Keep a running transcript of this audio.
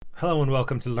Hello and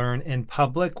welcome to Learn in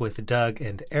Public with Doug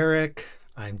and Eric.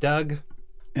 I'm Doug.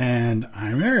 And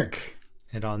I'm Eric.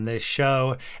 And on this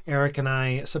show, Eric and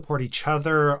I support each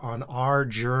other on our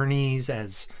journeys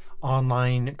as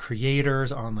online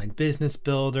creators, online business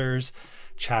builders,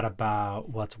 chat about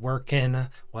what's working,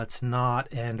 what's not,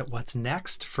 and what's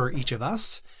next for each of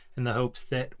us in the hopes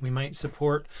that we might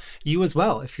support you as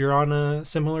well if you're on a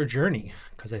similar journey.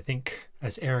 Because I think,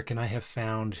 as Eric and I have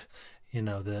found,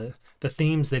 the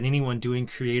themes that anyone doing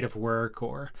creative work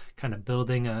or kind of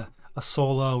building a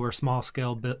solo or small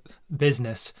scale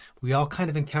business, we all kind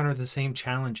of encounter the same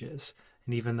challenges.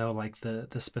 And even though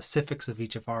the specifics of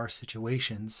each of our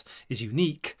situations is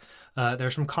unique, there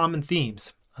are some common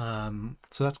themes. So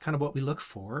that's kind of what we look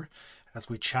for as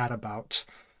we chat about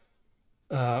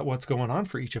what's going on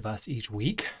for each of us each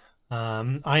week.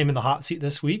 I am in the hot seat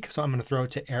this week, so I'm going to throw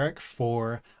it to Eric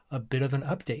for a bit of an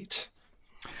update.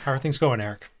 How are things going,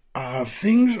 Eric?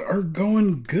 Things are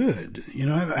going good.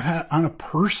 I've had, on a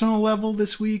personal level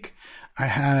this week, I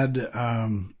had a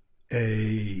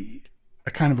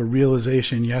kind of a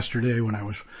realization yesterday when I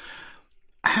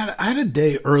had a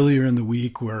day earlier in the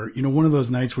week where, one of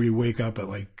those nights where you wake up at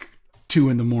 2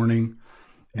 a.m.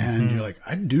 and you're like,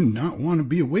 I do not want to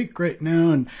be awake right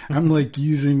now. And I'm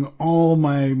using all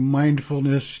my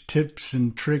mindfulness tips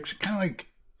and tricks, kind of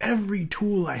every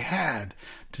tool I had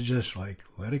to just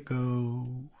let it go,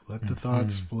 let the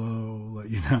thoughts flow,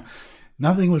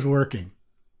 nothing was working.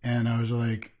 And I was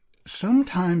like,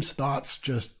 sometimes thoughts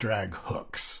just drag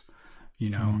hooks,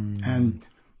 and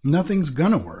nothing's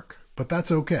gonna work, but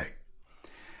that's okay.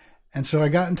 And so I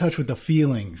got in touch with the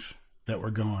feelings that were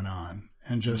going on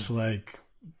and just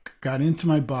got into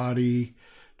my body,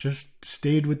 just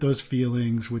stayed with those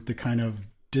feelings, with the kind of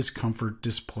discomfort,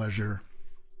 displeasure.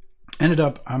 Ended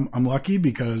up, I'm lucky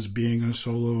because being a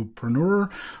solopreneur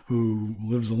who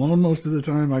lives alone most of the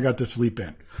time, I got to sleep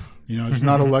in. It's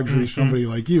not a luxury somebody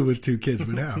like you with 2 kids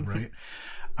would have, right?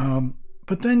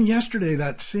 But then yesterday,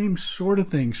 that same sort of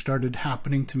thing started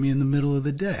happening to me in the middle of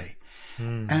the day.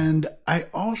 And I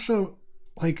also,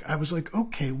 I was like,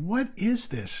 okay, what is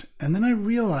this? And then I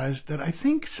realized that I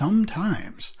think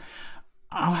sometimes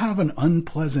I'll have an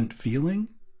unpleasant feeling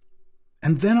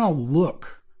and then I'll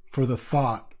look for the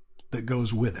thought that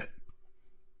goes with it.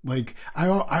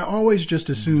 I always just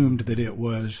assumed that it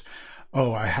was,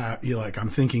 I'm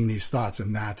thinking these thoughts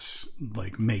and that's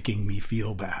making me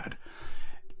feel bad.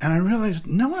 And I realized,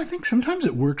 no, I think sometimes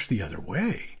it works the other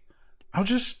way. I'll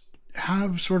just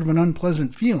have sort of an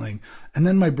unpleasant feeling. And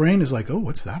then my brain is like, oh,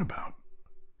 what's that about?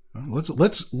 Well,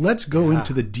 let's go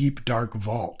into the deep, dark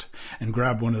vault and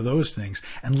grab one of those things.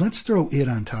 And let's throw it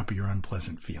on top of your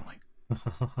unpleasant feeling.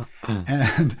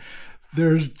 And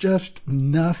there's just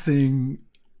nothing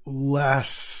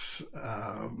less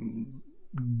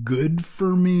good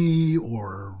for me,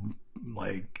 or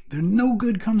there no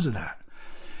good comes of that.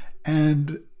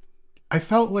 And I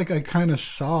felt like I kind of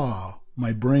saw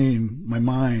my brain, my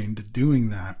mind doing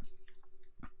that.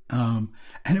 And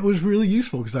it was really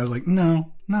useful because I was like,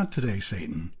 no, not today,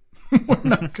 Satan. We're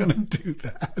not going to do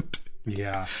that.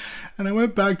 Yeah. And I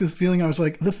went back to the feeling. I was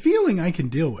like, the feeling I can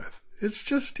deal with. It's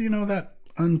just, that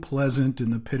unpleasant in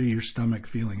the pit of your stomach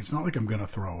feeling. It's not like I'm going to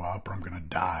throw up or I'm going to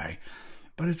die,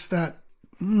 but it's that,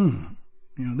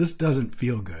 this doesn't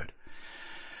feel good.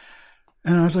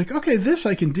 And I was like, okay, this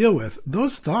I can deal with.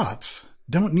 Those thoughts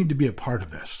don't need to be a part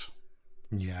of this.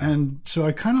 Yeah. And so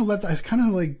I kind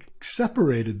of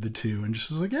separated the two and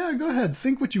just was like, yeah, go ahead.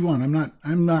 Think what you want.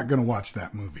 I'm not going to watch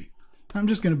that movie. I'm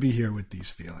just going to be here with these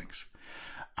feelings.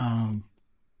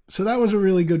 So that was a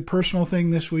really good personal thing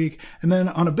this week. And then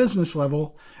on a business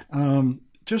level,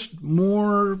 just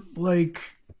more like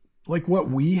what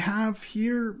we have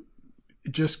here,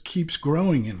 it just keeps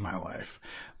growing in my life.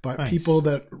 But nice. People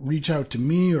that reach out to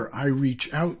me or I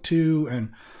reach out to,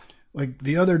 and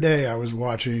the other day I was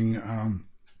watching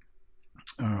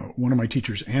one of my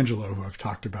teachers, Angelo, who I've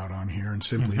talked about on here, and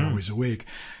Simply Always Awake.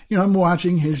 I'm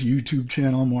watching his YouTube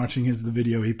channel. I'm watching the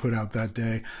video he put out that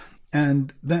day.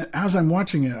 And then as I'm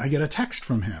watching it, I get a text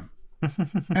from him.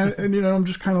 and I'm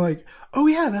just kind of like, oh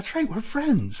yeah, that's right. We're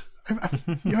friends.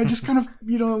 I just kind of,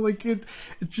 it's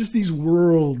just these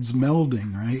worlds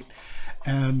melding. Right.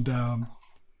 And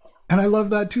I love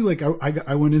that too.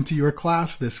 I went into your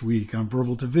class this week on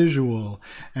verbal to visual,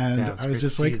 and I was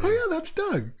just like, oh yeah, that's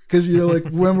Doug. Cause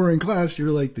when we're in class,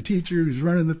 you're the teacher who's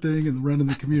running the thing and running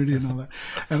the community and all that.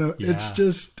 And it's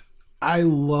just, I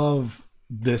love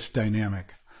this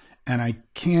dynamic. And I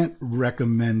can't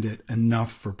recommend it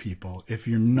enough for people. If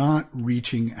you're not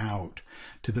reaching out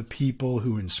to the people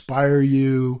who inspire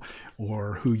you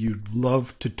or who you'd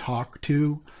love to talk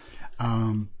to,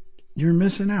 you're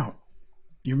missing out.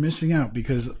 You're missing out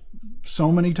because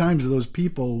so many times those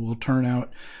people will turn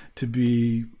out to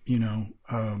be,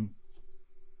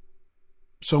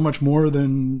 so much more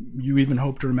than you even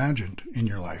hoped or imagined in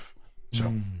your life.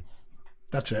 So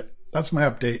that's it. That's my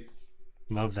update.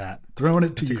 Love that. Throwing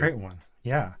it to you. It's a great one.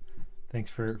 Yeah.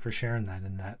 Thanks for sharing that.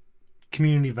 And that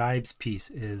community vibes piece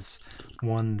is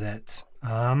one that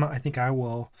I think I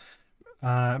will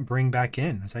bring back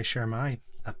in as I share my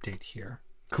update here.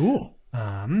 Cool.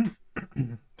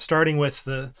 Starting with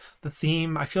the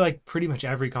theme, I feel like pretty much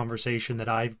every conversation that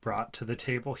I've brought to the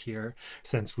table here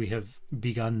since we have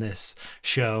begun this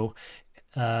show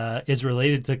is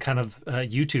related to kind of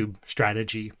YouTube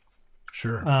strategy.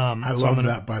 Sure. I love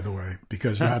that, by the way,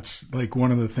 because that's like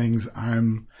one of the things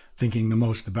I'm thinking the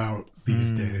most about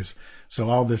these days. So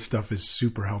all this stuff is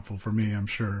super helpful for me, I'm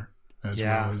sure, as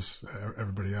well as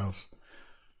everybody else.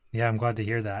 Yeah, I'm glad to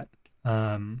hear that.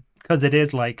 Because it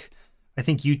is like, I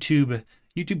think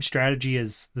YouTube strategy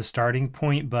is the starting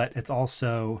point, but it's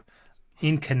also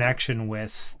in connection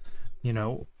with,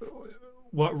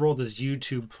 what role does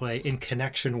YouTube play in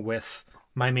connection with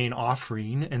my main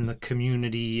offering and the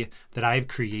community that I've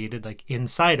created, like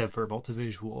inside of Verbal to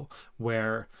Visual,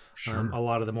 where a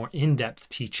lot of the more in-depth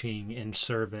teaching and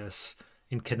service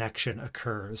and connection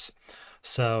occurs.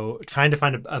 So trying to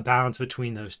find a balance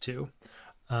between those two.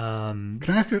 Can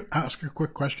I ask a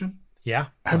quick question? Yeah.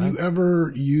 Have you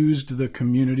ever used the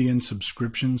community and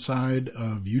subscription side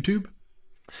of YouTube?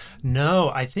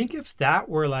 No, I think if that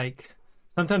were like,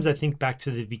 sometimes I think back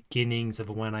to the beginnings of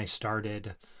when I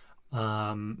started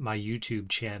my YouTube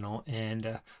channel,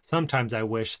 and sometimes I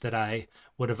wish that I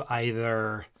would have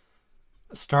either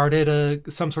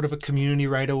started some sort of a community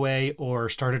right away, or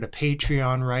started a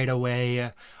Patreon right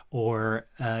away, or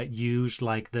used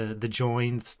like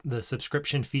the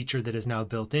subscription feature that is now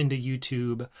built into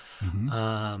YouTube,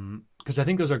 because I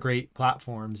think those are great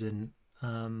platforms, and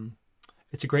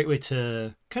it's a great way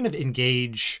to kind of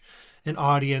engage an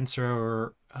audience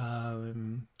or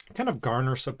kind of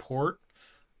garner support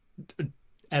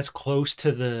as close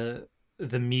to the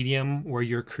medium where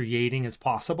you're creating as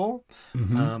possible.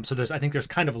 So I think there's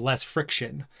kind of less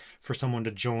friction for someone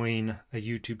to join a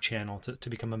YouTube channel to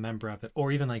become a member of it,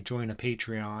 or even like join a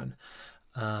Patreon.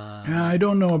 Yeah, I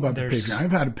don't know about the Patreon.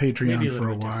 I've had a Patreon for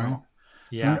a while.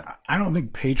 Yeah. So I don't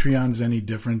think Patreon's any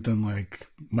different than like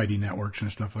Mighty Networks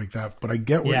and stuff like that, but I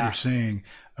get what you're saying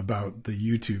about the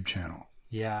YouTube channel.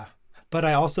 Yeah. But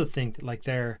I also think that like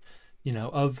they're,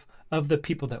 of the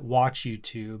people that watch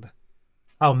YouTube,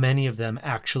 how many of them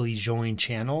actually join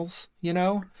channels,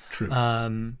 True.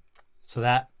 So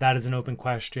that is an open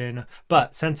question.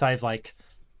 But since I've like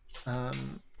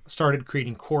started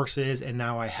creating courses, and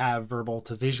now I have Verbal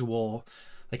to Visual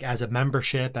like as a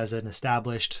membership, as an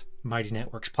established Mighty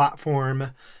Networks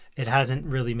platform, it hasn't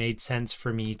really made sense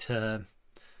for me to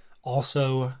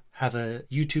also have a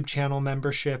YouTube channel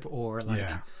membership, or like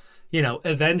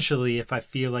eventually if I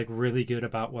feel like really good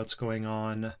about what's going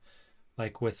on,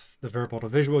 like with the Verbal to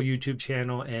Visual YouTube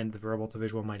channel and the Verbal to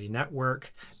Visual Mighty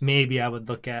Network, maybe I would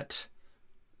look at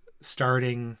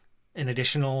starting an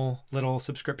additional little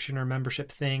subscription or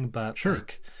membership thing. But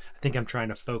like, I think I'm trying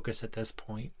to focus at this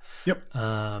point. Yep.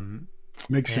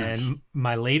 Makes sense. And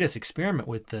my latest experiment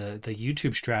with the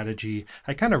YouTube strategy,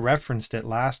 I kind of referenced it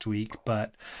last week,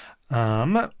 but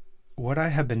what I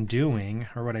have been doing,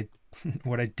 or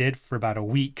what I did for about a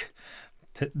week,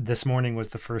 this morning was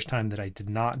the first time that I did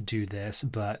not do this,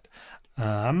 but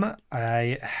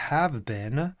I have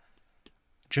been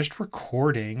just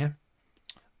recording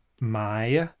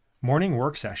my morning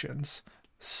work sessions.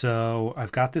 So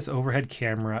I've got this overhead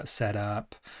camera set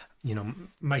up.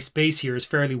 My space here is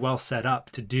fairly well set up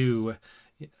to do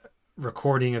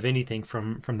recording of anything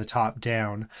from the top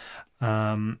down.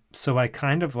 So I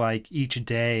kind of like each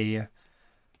day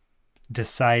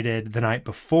decided the night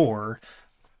before,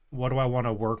 what do I want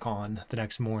to work on the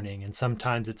next morning? And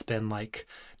sometimes it's been like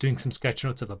doing some sketch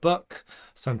notes of a book.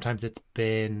 Sometimes it's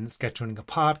been sketchnoting a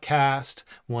podcast.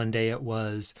 One day it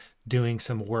was doing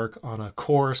some work on a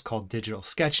course called digital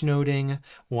sketchnoting.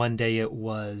 One day it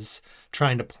was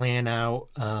trying to plan out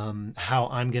how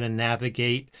I'm going to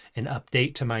navigate an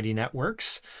update to Mighty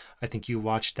Networks. I think you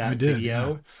watched that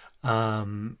video.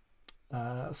 Yeah.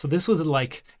 So this was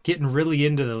like getting really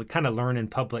into the kind of learn in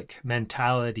public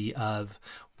mentality of,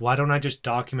 why don't I just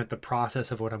document the process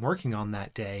of what I'm working on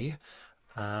that day,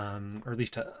 or at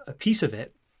least a piece of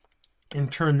it,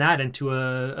 and turn that into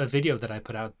a video that I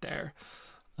put out there.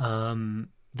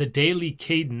 The daily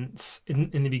cadence,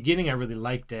 in the beginning, I really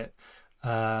liked it,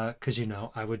 because,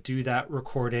 I would do that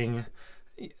recording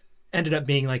ended up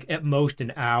being like at most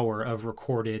an hour of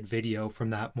recorded video from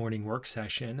that morning work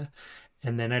session.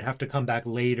 And then I'd have to come back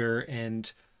later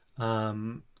and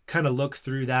kind of look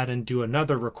through that and do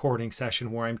another recording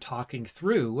session where I'm talking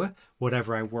through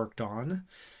whatever I worked on.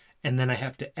 And then I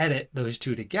have to edit those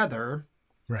two together.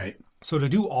 Right. So to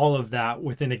do all of that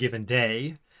within a given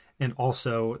day, and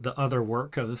also the other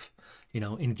work of,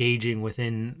 engaging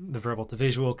within the verbal to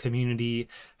visual community,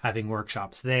 having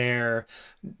workshops there,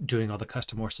 doing all the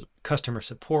customer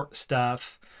support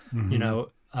stuff,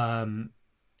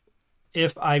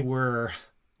 if I were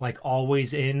like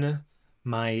always in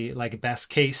my like best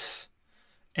case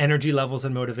energy levels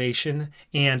and motivation,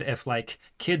 and if like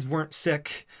kids weren't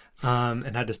sick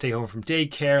and had to stay home from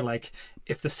daycare, like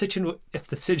if the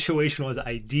situation was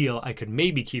ideal, I could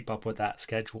maybe keep up with that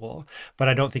schedule, but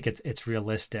I don't think it's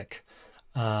realistic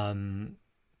to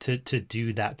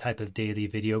do that type of daily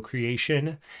video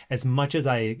creation. As much as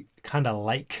I kind of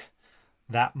like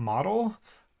that model,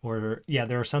 or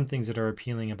there are some things that are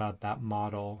appealing about that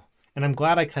model, and I'm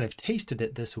glad I kind of tasted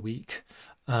it this week.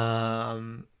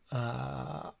 But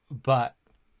I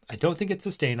don't think it's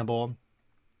sustainable.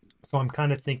 So I'm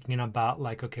kind of thinking about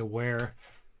like, okay, where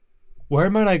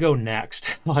might I go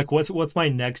next? Like, what's my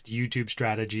next YouTube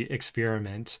strategy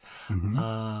experiment?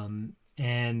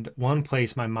 And one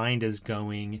place my mind is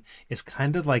going is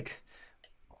kind of like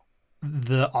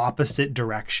the opposite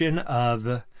direction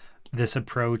of this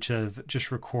approach of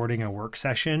just recording a work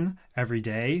session every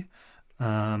day.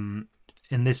 And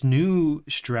this new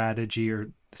strategy, or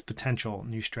this potential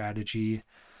new strategy,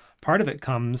 part of it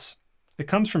comes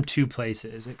from two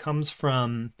places. It comes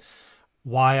from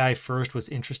why I first was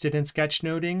interested in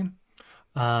sketchnoting.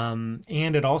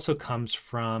 And it also comes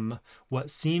from what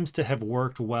seems to have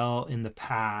worked well in the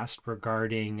past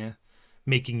regarding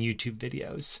making YouTube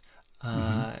videos,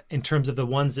 in terms of the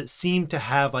ones that seem to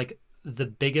have like the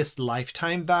biggest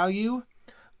lifetime value.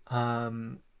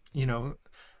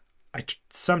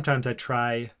 Sometimes I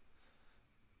try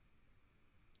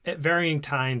at varying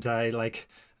times. I like,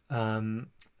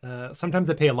 sometimes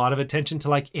I pay a lot of attention to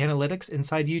like analytics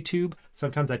inside YouTube.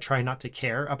 Sometimes I try not to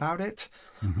care about it,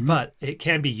 but it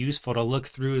can be useful to look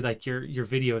through like your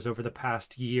videos over the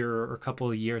past year or couple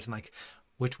of years and like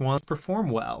which ones perform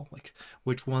well, like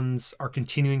which ones are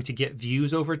continuing to get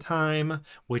views over time,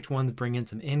 which ones bring in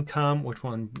some income, which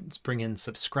ones bring in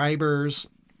subscribers.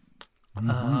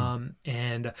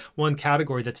 And one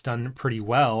category that's done pretty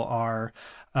well are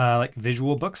like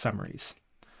visual book summaries.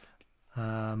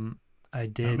 I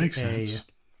did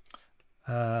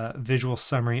a visual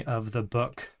summary of the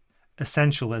book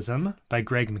Essentialism by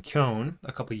Greg McKeown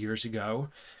a couple years ago.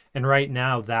 And right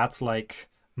now that's like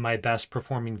my best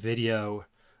performing video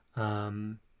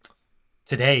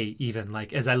today, even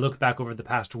like as I look back over the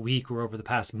past week or over the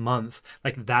past month,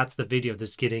 like that's the video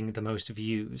that's getting the most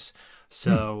views.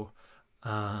 So,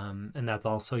 and that's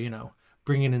also,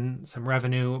 bringing in some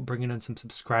revenue, bringing in some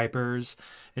subscribers,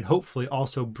 and hopefully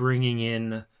also bringing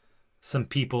in some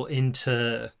people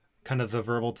into kind of the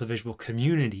verbal to visual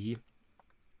community.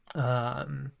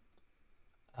 So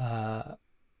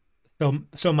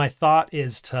my thought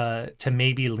is to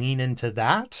maybe lean into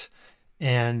that,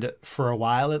 and for a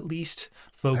while at least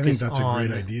focus on. I think that's a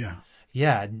great idea.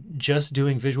 Yeah, just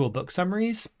doing visual book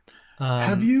summaries.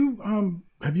 Have you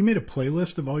made a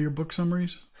playlist of all your book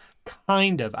summaries?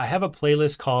 Kind of. I have a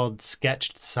playlist called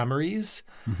Sketched Summaries,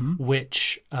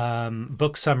 which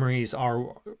book summaries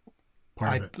are.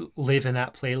 I live in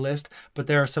that playlist, but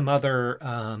there are some other.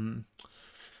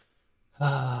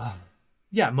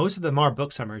 Most of them are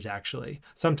book summaries actually.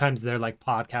 Sometimes they're like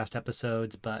podcast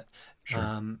episodes, but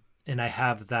sure. And I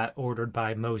have that ordered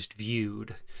by most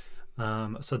viewed.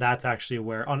 So that's actually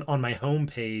where on my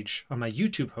homepage, on my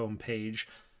YouTube homepage,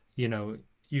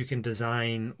 you can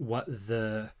design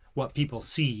what people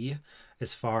see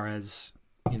as far as,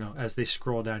 as they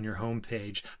scroll down your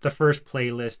homepage. The first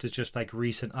playlist is just like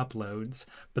recent uploads,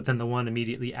 but then the one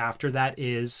immediately after that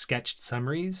is Sketched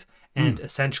Summaries, and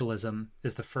Essentialism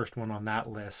is the first one on that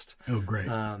list. Oh, great.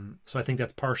 So I think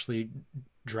that's partially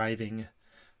driving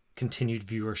continued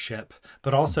viewership,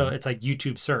 but also it's like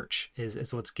YouTube search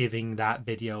is what's giving that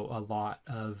video a lot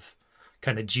of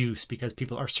kind of juice, because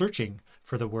people are searching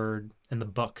for the word in the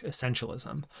book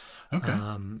Essentialism. Okay.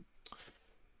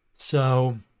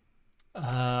 So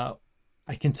I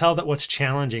can tell that what's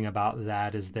challenging about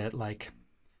that is that like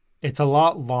it's a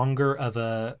lot longer of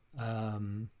a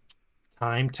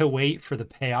time to wait for the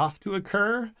payoff to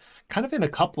occur, kind of in a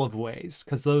couple of ways,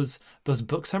 because those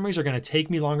book summaries are going to take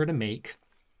me longer to make.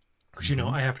 Because, you know,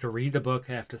 I have to read the book,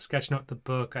 I have to sketchnote the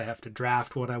book, I have to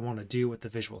draft what I want to do with the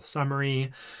visual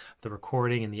summary, the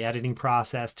recording and the editing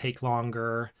process take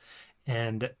longer.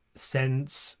 And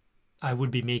since I would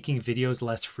be making videos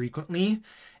less frequently,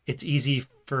 it's easy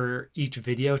for each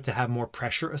video to have more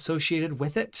pressure associated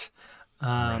with it,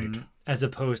 Right. as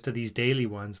opposed to these daily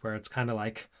ones where it's kind of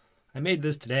like, I made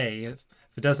this today. If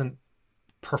it doesn't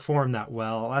perform that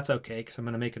well, that's okay, because I'm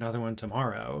going to make another one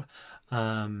tomorrow.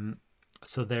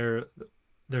 So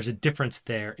there's a difference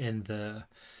there in the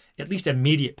at least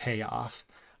immediate payoff.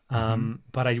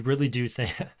 But I really do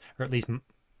think, or at least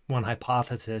one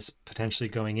hypothesis potentially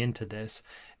going into this,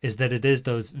 is that it is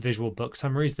those visual book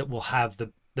summaries that will have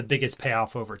the biggest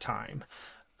payoff over time.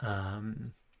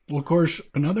 Well, of course,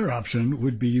 another option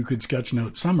would be you could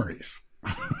sketchnote summaries.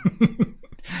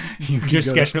 You could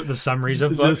Just go to- sketchnote the summaries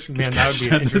of books. Man, that would be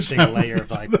an sketchnote the interesting layer of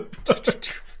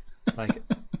summaries like,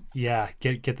 yeah,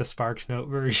 get the Sparks Note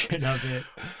version of it.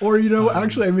 Or,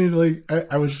 actually, I mean, like,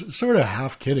 I was sort of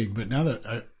half kidding, but now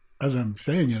that as I'm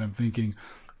saying it, I'm thinking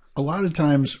a lot of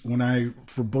times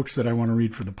for books that I want to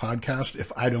read for the podcast,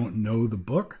 if I don't know the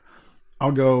book,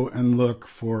 I'll go and look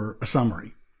for a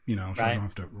summary, so I don't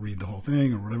have to read the whole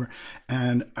thing or whatever.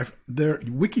 And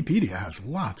Wikipedia has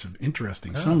lots of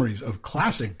interesting summaries of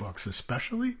classic books,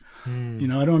 especially.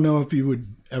 I don't know if you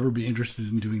would ever be interested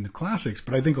in doing the classics,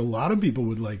 but I think a lot of people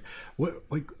would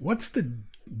what's the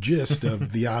gist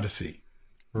of the Odyssey,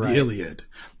 the Iliad,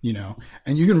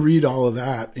 and you can read all of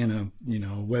that in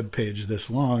a web page this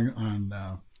long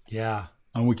on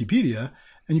Wikipedia,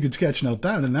 and you could sketchnote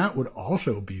that, and that would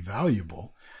also be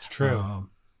valuable. It's true.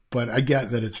 But I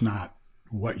get that it's not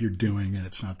what you're doing and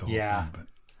it's not the whole thing. But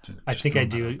I think I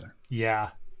do. Yeah.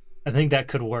 I think that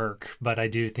could work, but I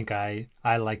do think I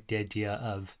like the idea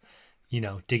of,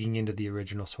 digging into the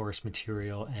original source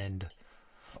material. And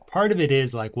part of it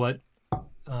is like, what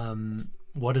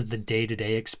does the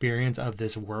day-to-day experience of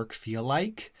this work feel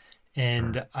like?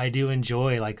 And I do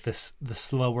enjoy like the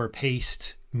slower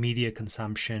paced media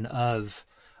consumption of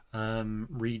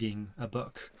reading a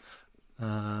book.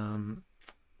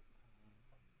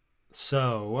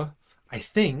 So I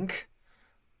think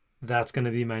that's going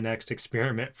to be my next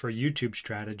experiment for YouTube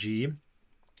strategy.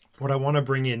 What I want to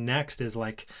bring in next is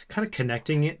like kind of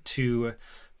connecting it to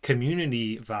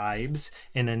community vibes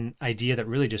and an idea that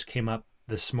really just came up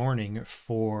this morning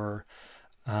for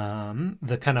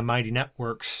the kind of Mighty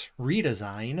Networks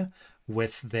redesign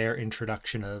with their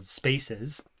introduction of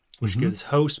spaces, which gives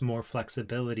hosts more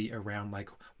flexibility around like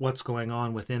what's going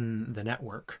on within the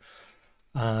network.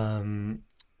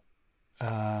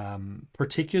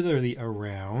 Particularly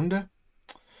around,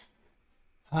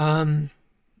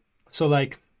 so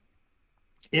like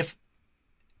if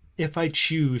I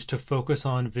choose to focus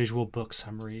on visual book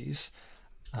summaries,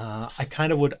 I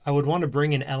would want to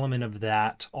bring an element of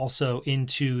that also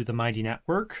into the Mighty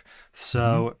Network.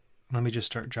 So let me just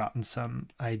start jotting some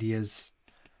ideas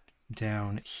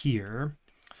down here.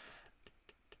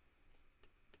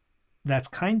 That's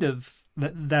kind of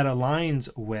that aligns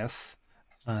with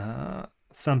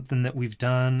something that we've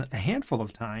done a handful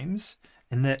of times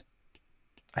and that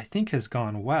I think has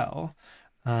gone well.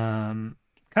 Kind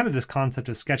of this concept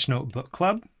of Sketchnote Book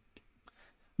Club.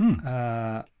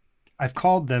 I've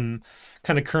called them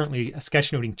kind of currently a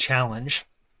sketchnoting challenge,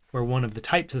 where one of the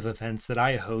types of events that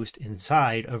I host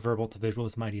inside of Verbal to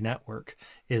Visual's Mighty Network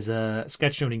is a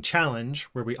sketchnoting challenge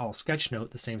where we all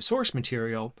sketchnote the same source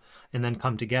material and then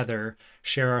come together,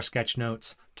 share our sketch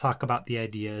notes, talk about the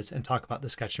ideas, and talk about the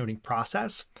sketchnoting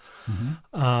process.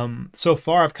 So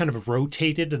far, I've kind of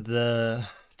rotated the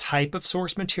type of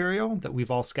source material that we've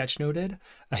all sketchnoted.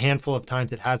 A handful of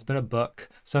times it has been a book.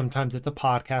 Sometimes it's a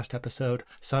podcast episode.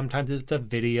 Sometimes it's a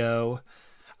video.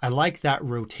 I like that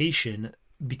rotation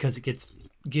because it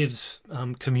gives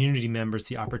community members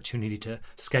the opportunity to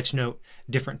sketchnote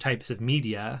different types of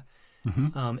media,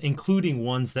 including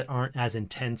ones that aren't as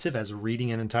intensive as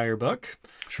reading an entire book.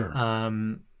 Sure.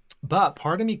 But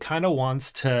part of me kind of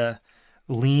wants to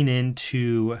lean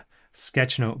into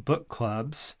sketchnote book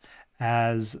clubs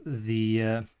as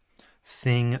the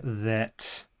thing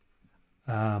that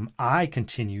I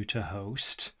continue to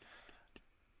host.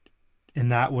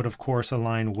 And that would, of course,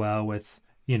 align well with,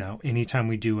 anytime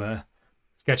we do a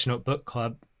sketchnote book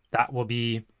club, that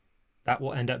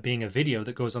will end up being a video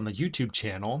that goes on the YouTube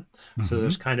channel. So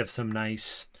there's kind of some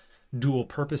nice dual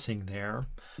purposing there.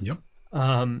 Yep.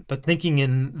 But thinking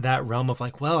in that realm of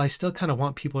like, well, I still kind of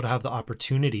want people to have the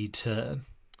opportunity to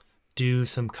do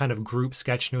some kind of group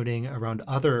sketchnoting around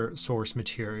other source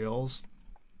materials.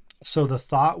 So the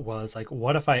thought was like,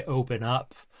 what if I open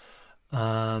up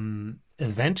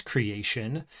event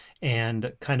creation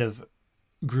and kind of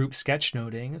group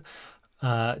sketchnoting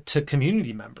to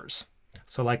community members.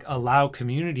 So like allow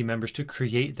community members to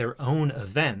create their own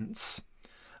events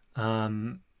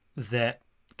that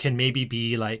can maybe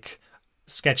be like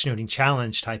sketchnoting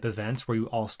challenge type events where you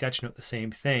all sketchnote the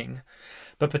same thing.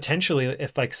 But potentially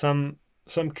if like some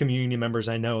community members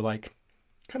I know, like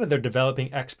kind of they're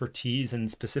developing expertise in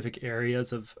specific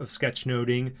areas of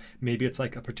sketchnoting. Maybe it's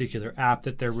like a particular app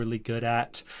that they're really good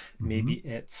at. Maybe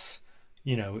it's,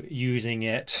 you know, using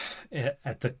it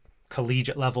at the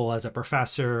collegiate level as a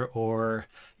professor, or,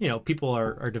 you know, people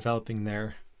are developing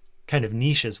their kind of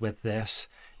niches with this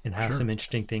and have some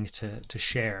interesting things to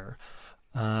share.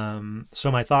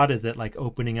 So my thought is that like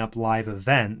opening up live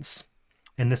events,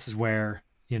 and this is where,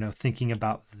 you know, thinking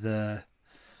about the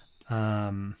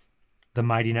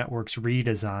Mighty Networks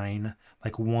redesign,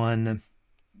 like one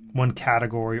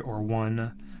category or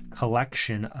one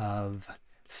collection of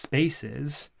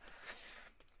spaces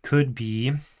could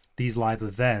be these live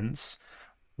events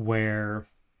where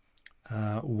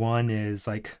one is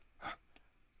like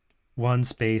one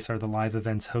space are the live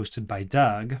events hosted by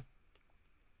Doug.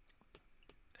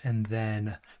 And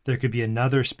then there could be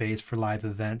another space for live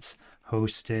events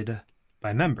hosted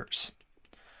by members.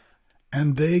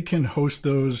 And they can host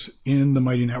those in the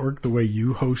Mighty Network the way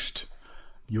you host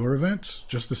your events,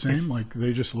 just the same? Like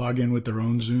they just log in with their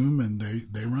own Zoom and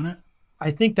they run it?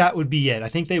 I think that would be it. I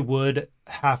think they would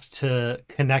have to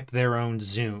connect their own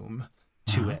Zoom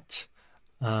to it.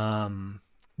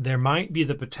 There might be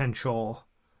the potential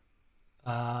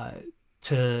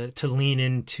to lean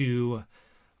into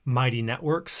Mighty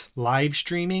Networks live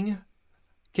streaming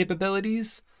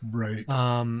capabilities. Right.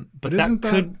 But isn't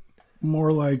that could...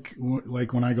 more like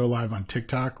when I go live on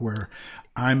TikTok, where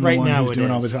I'm the right one now who's doing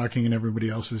all the is. talking and everybody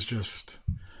else is just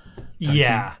typing.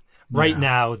 Yeah. Right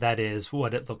now, that is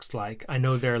what it looks like. I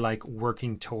know they're like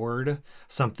working toward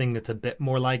something that's a bit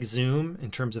more like Zoom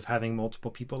in terms of having multiple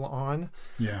people on.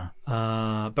 Yeah.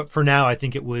 But for now, I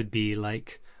think it would be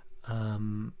like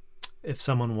if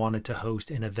someone wanted to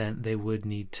host an event, they would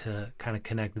need to kind of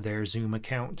connect their Zoom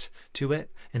account to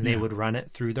it, and they would run it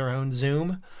through their own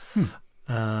Zoom.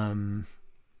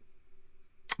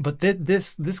 But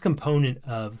this component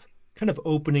of kind of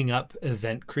opening up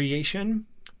event creation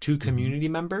to community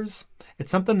members, it's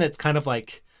something that's kind of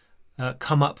like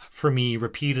come up for me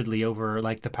repeatedly over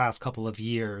like the past couple of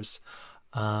years.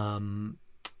 I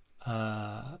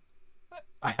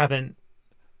hadn't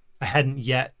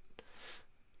yet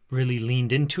really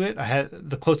leaned into it.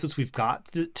 The closest we've got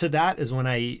to that is when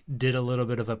I did a little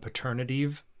bit of a paternity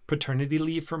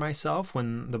leave for myself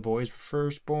when the boys were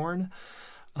first born.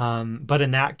 But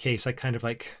in that case, I kind of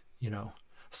like, you know,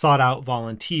 sought out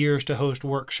volunteers to host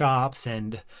workshops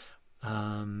and,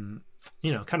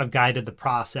 you know, kind of guided the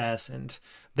process, and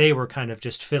they were kind of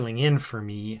just filling in for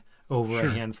me over a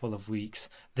handful of weeks.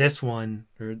 This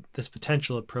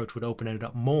potential approach would open it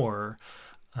up more,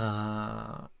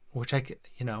 which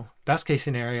you know, best case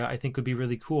scenario, I think would be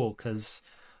really cool because,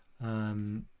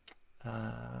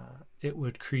 it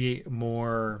would create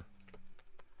more,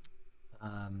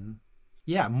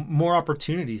 more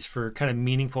opportunities for kind of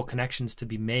meaningful connections to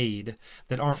be made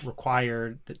that aren't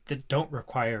required, that don't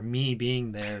require me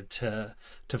being there to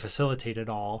facilitate it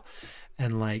all.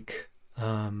 And like,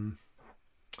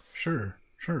 Sure.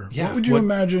 Yeah, what would you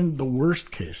imagine the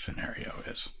worst case scenario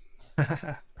is?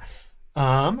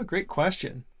 A great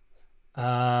question.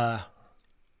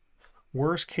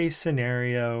 Worst case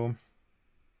scenario.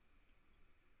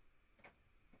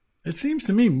 It seems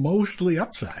to me mostly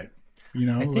upside. You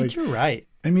know, I think you're right.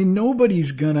 I mean,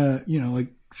 nobody's gonna, you know, like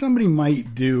somebody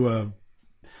might there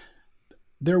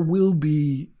will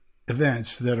be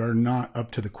events that are not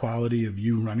up to the quality of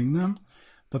you running them.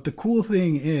 But the cool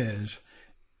thing is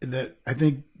that I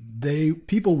think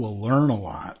people will learn a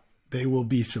lot. They will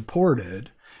be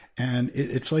supported. And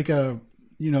it's like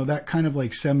that kind of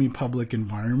like semi-public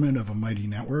environment of a Mighty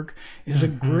Network is a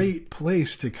great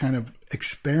place to kind of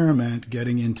experiment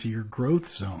getting into your growth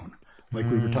zone. Like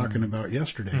we were talking about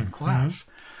yesterday in class,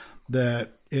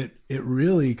 that it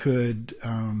really could,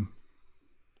 and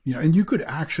you could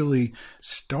actually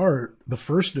start the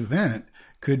first event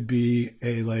could be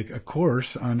a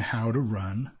course on how to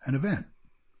run an event.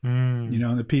 You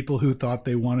know, the people who thought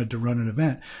they wanted to run an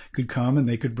event could come and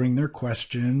they could bring their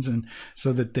questions, and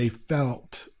so that they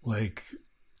felt like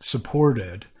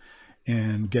supported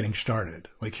in getting started.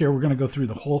 Like, here, we're going to go through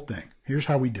the whole thing. Here's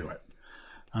how we do it.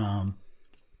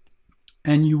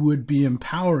 And you would be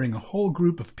empowering a whole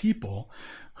group of people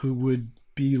who would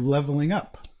be leveling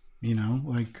up, you know,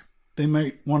 like they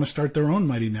might want to start their own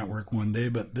Mighty Network one day,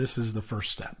 but this is the first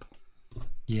step.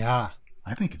 Yeah.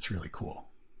 I think it's really cool.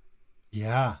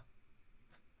 Yeah.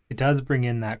 it does bring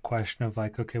in that question of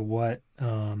like, okay, what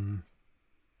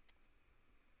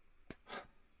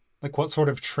sort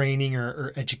of training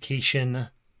or education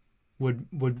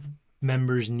would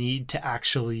members need to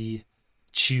actually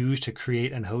choose to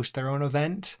create and host their own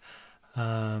event?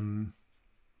 And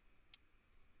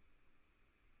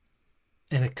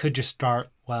it could just start,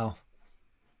 well,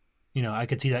 I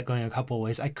could see that going a couple of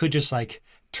ways. I could just like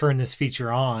turn this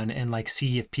feature on and like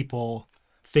see if people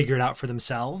figure it out for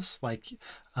themselves. Like,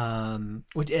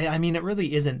 which, I mean, it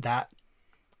really isn't that,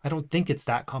 I don't think it's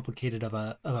that complicated of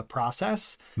a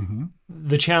process. Mm-hmm.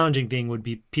 The challenging thing would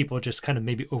be people just kind of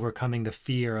maybe overcoming the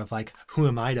fear of like, who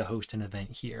am I to host an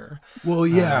event here? Well,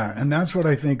 yeah, and that's what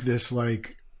I think this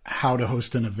like how to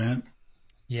host an event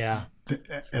Yeah.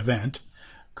 event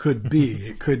could be.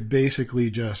 It could basically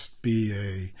just be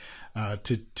a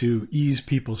to ease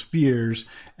people's fears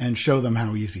and show them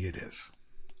how easy it is.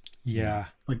 Yeah.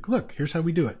 Like, look, here's how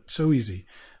we do it. So easy.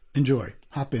 Enjoy.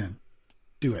 Hop in.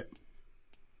 Do it.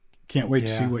 Can't wait to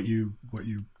see what you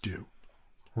do.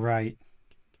 Right.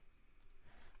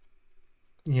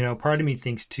 Part of me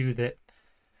thinks too that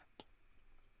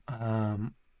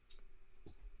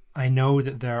I know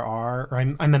that there are, or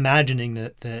I'm imagining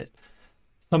that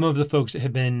some of the folks that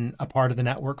have been a part of the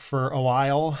network for a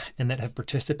while and that have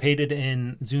participated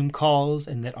in Zoom calls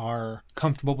and that are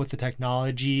comfortable with the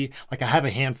technology, like I have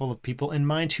a handful of people in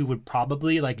mind who would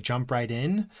probably like jump right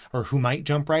in, or who might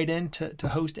jump right in to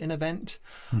host an event.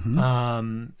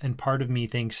 Mm-hmm. And part of me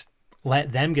thinks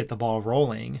let them get the ball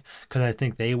rolling, because I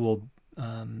think they will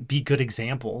be good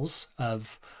examples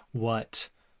of what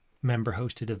member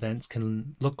hosted events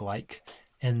can look like.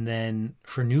 And then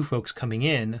for new folks coming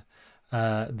in,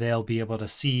 they'll be able to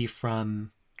see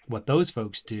from what those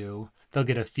folks do. They'll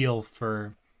get a feel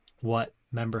for what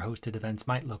member hosted events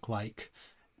might look like.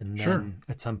 And then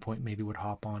at some point maybe would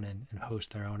hop on and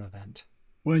host their own event.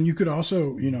 Well, and you could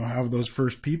also, have those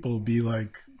first people be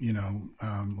like,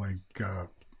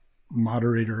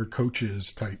 moderator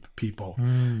coaches type people,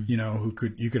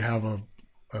 you could have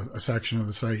a section of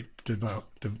the site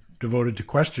devoted to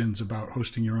questions about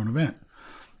hosting your own event.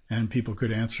 And people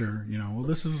could answer, well,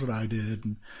 this is what I did.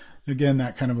 And again,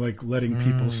 that kind of like letting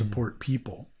people support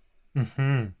people.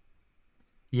 Mm-hmm.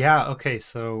 Yeah. Okay.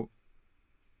 So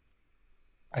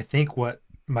I think what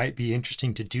might be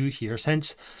interesting to do here,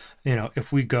 since,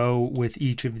 if we go with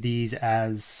each of these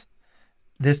as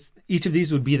each of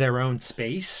these would be their own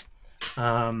space.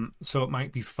 So it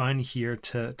might be fun here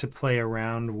to play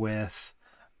around with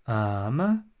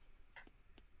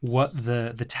what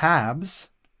the tabs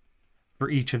for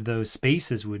each of those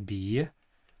spaces would be.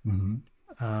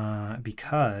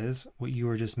 Because what you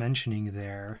were just mentioning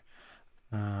there,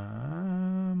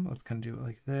 let's kind of do it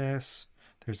like this.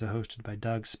 There's a hosted by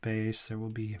Doug space. There will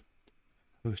be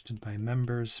hosted by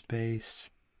members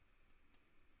space.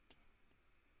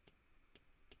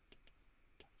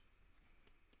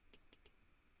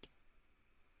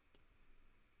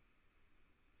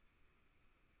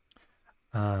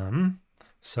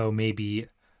 So maybe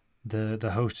the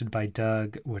hosted by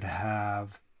Doug would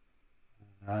have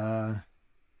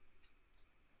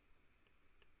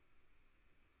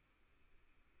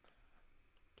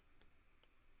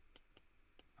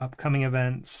upcoming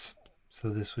events. So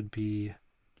this would be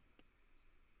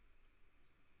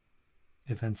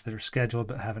events that are scheduled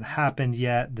but haven't happened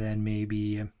yet. Then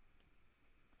maybe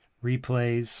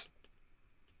replays.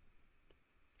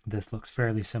 This looks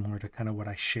fairly similar to kind of what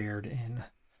I shared in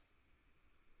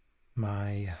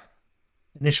my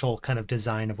initial kind of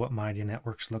design of what Mighty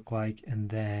Networks look like. And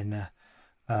then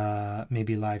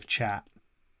maybe live chat.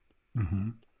 Mm-hmm.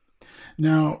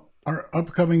 Now, are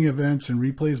upcoming events and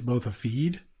replays both a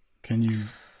feed? Can you?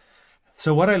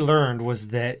 So what I learned was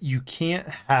that you can't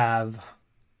have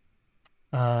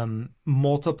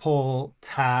multiple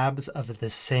tabs of the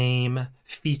same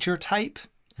feature type.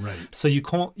 Right. So you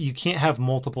can't have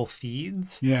multiple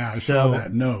feeds. Yeah, I saw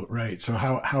that note. Right. So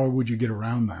how would you get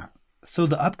around that? So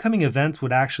the upcoming events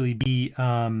would actually be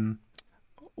one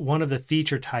of the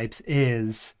feature types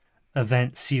is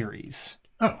event series.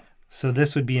 Oh. So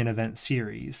this would be an event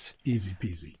series. Easy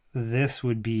peasy. This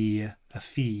would be a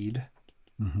feed.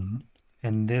 Mm-hmm.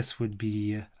 And this would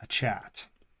be a chat.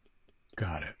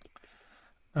 Got it.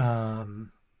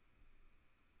 And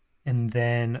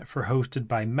then for hosted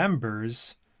by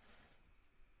members,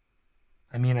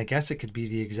 I mean, I guess it could be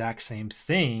the exact same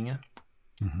thing,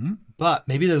 but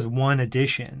maybe there's one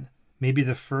addition. Maybe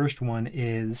the first one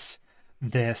is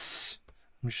this.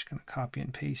 I'm just going to copy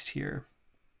and paste here.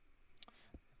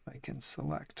 If I can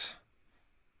select.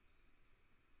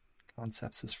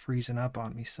 Concepts is freezing up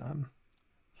on me some.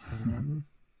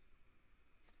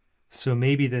 So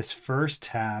maybe this first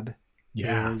tab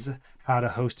Yeah. is how to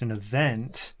host an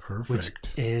event, which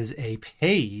Perfect. is a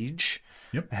page.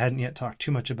 Yep. I hadn't yet talked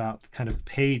too much about the kind of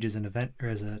page as an event or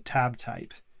as a tab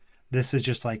type. This is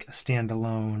just like a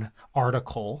standalone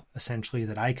article, essentially,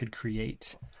 that I could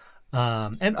create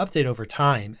and update over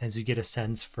time as you get a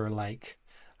sense for like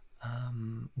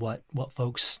what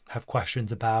folks have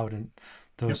questions about and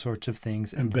those Yep. sorts of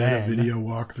things. And Embed a then, video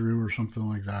walkthrough or something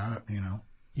like that, Be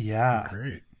yeah,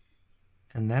 great.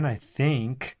 and then I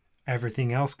think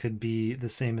everything else could be the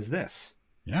same as this.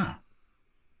 Yeah.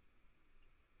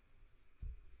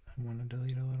 I want to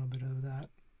delete a little bit of that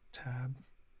tab.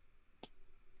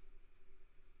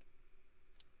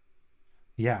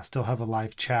 Yeah, still have a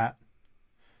live chat.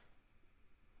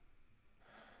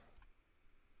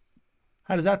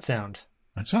 How does that sound?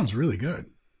 That sounds really good.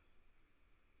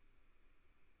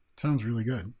 Sounds really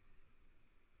good.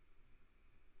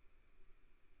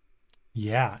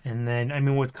 Yeah, and then I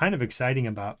mean, what's kind of exciting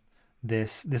about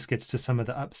this gets to some of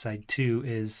the upside too,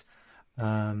 is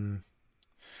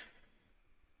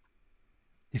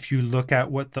if you look at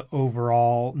what the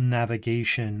overall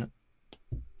navigation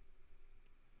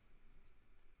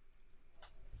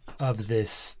of the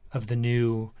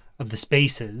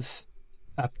spaces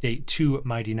update to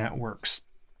Mighty Networks,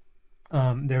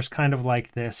 there's kind of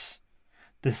like this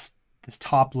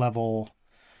top level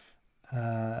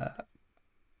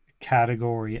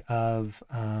category of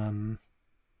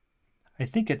I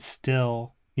think it's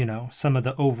still, some of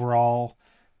the overall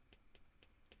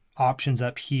options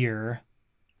up here.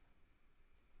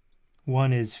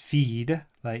 One is feed,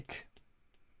 like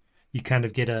you kind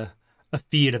of get a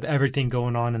feed of everything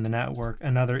going on in the network.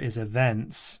 Another is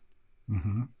events.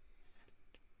 Mm-hmm.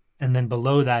 And then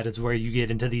below that is where you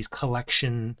get into these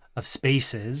collection of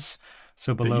spaces.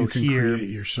 So That below you can here, create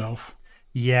yourself.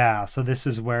 yeah. So this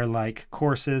is where like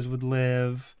courses would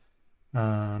live.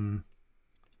 And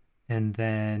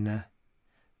then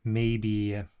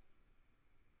maybe,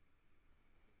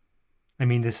 I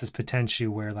mean, this is potentially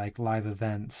where like live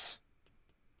events.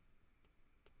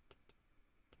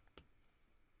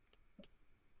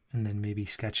 And then maybe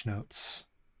sketch notes.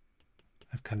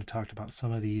 I've kind of talked about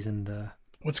some of these in the.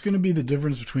 What's going to be the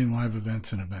difference between live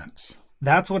events and events?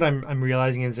 That's what I'm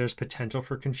realizing is there's potential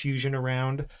for confusion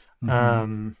around.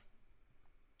 Mm-hmm.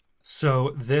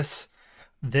 So this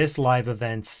live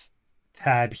events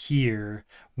tab here,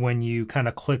 when you kind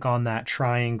of click on that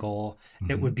triangle,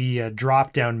 Mm-hmm. it would be a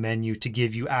drop down menu to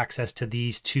give you access to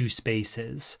these two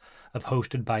spaces of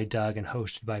hosted by Doug and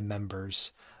hosted by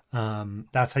members.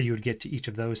 That's how you would get to each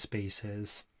of those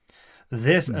spaces.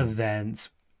 This events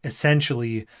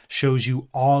essentially shows you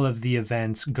all of the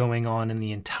events going on in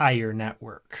the entire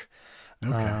network.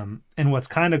 Okay. And what's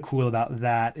kind of cool about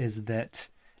that is that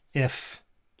if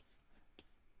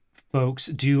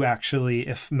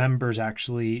if members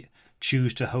actually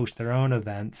choose to host their own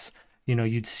events,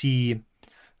 you'll see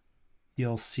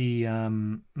the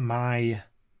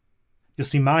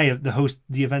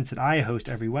events that I host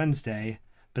every Wednesday,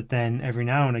 but then every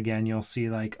now and again you'll see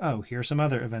like, oh, here's some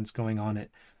other events going on at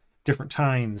different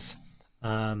times,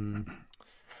 time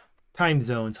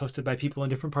zones hosted by people in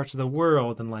different parts of the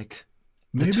world, and like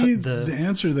Maybe the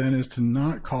answer then is to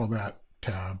not call that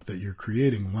tab that you're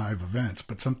creating live events,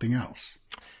 but something else.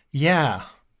 Yeah.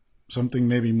 Something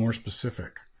maybe more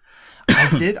specific.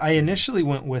 I initially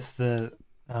went with the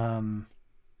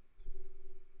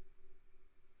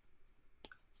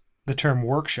term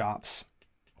workshops,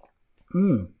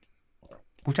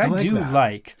 which I like do that.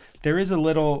 Like. There is a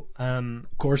little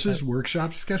courses,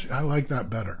 workshops, sketch. I like that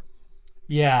better.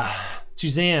 Yeah.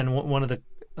 Suzanne, one of the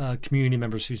community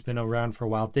members who's been around for a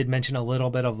while, did mention a little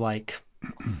bit of like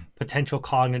potential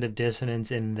cognitive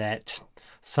dissonance in that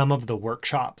some of the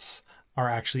workshops are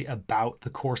actually about the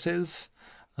courses,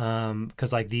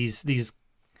 because like these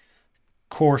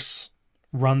course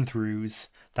run throughs,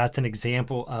 that's an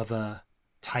example of a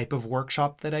type of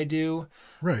workshop that I do.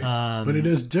 Right. But it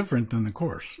is different than the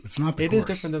course. It's not the course. It is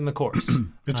different than the course.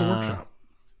 It's a workshop.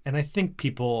 And I think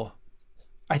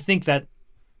that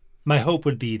my hope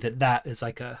would be that is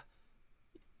like a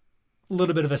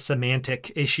little bit of a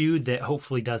semantic issue that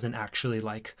hopefully doesn't actually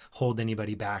like hold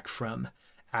anybody back from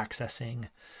accessing,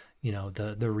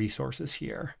 the resources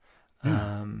here.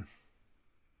 Yeah.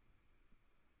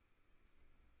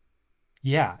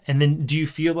 Yeah. And then do you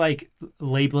feel like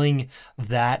labeling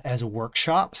that as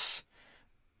workshops,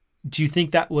 do you think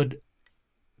that would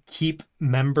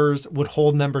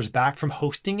hold members back from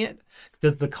hosting it?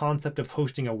 Does the concept of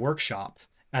hosting a workshop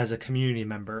as a community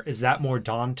member, is that more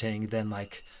daunting than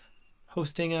like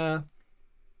hosting a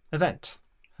event?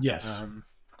 Yes,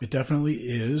 it definitely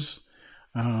is.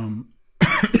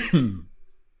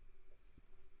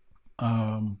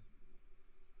 um,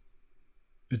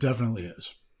 it definitely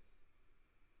is.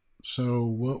 So,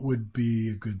 what would be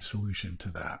a good solution to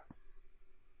that?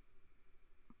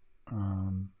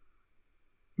 Um,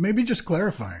 Maybe just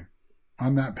clarifying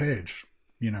on that page.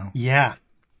 You know, Yeah.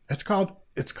 it's called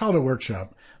a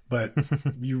workshop, but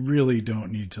you really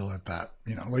don't need to let that,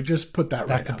 like, just put that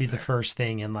That right could out be the there. first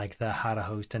thing in like the how to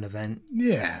host an event.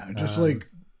 Yeah, Um,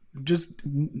 just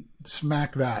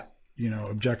smack that,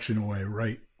 objection away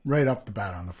right off the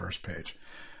bat on the first page.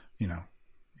 You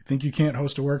think you can't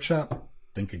host a workshop?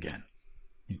 Think again.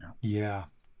 yeah.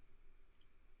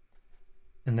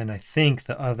 And then I think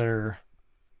the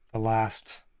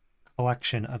last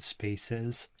collection of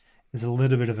spaces is a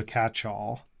little bit of a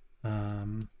catch-all.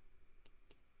 Um,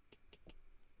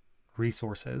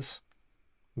 Resources,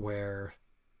 where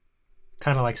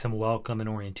kind of like some welcome and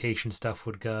orientation stuff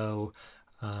would go.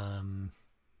 Um,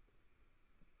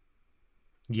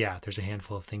 yeah, there's a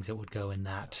handful of things that would go in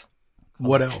that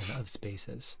What collection else of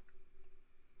spaces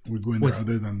would go in there with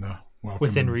other than the welcome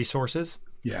within and resources.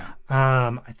 yeah?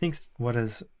 I think what are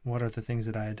the things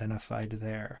that I identified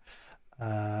there?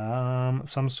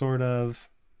 Some sort of,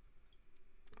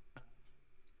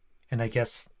 and I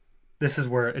guess this is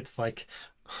where it's like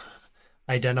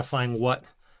identifying what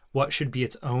should be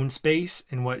its own space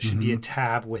and what should be a Mm-hmm.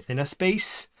 tab within a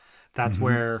space. That's Mm-hmm.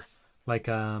 where like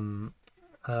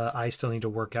I still need to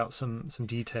work out some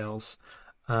details.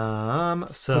 But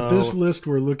this So list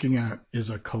we're looking at is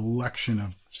a collection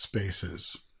of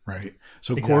spaces, right?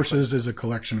 So exactly, courses is a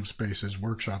collection of spaces.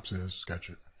 Workshops is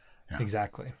gotcha. Yeah.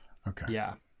 exactly, Okay.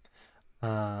 yeah.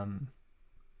 Um,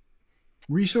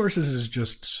 Resources is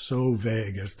just so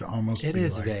vague as to almost it be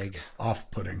is like vague.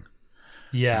 off-putting,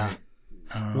 Yeah.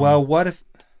 right? Well, what if?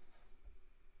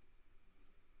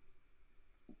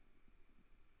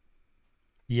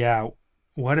 Yeah.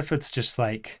 What if it's just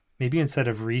like maybe instead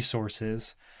of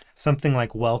resources, something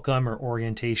like welcome or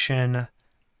orientation.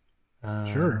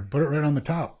 Sure, Um, put it right on the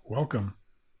top. Welcome,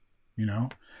 you know.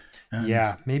 And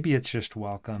yeah, maybe it's just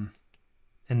welcome,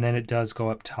 and then it does go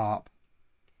up top.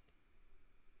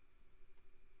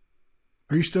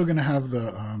 are you still going to have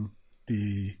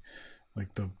the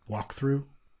like the walkthrough?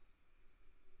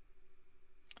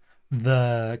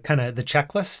 The kind of the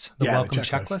checklist, the Yeah, the welcome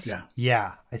checklist. checklist. Yeah,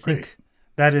 Yeah, I great. think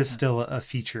that is still a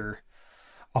feature.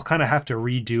 I'll kind of have to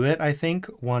redo it, I think,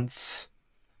 once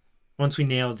we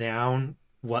nail down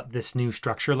what this new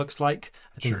structure looks like.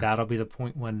 I think Sure. that'll be the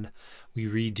point when we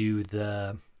redo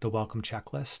the welcome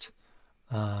checklist.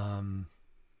 Um,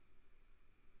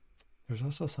 there's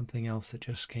also something else that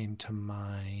just came to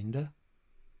mind.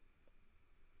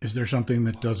 Is there something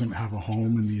that doesn't Welcome have a home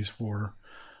in selections. these four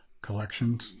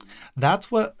collections? That's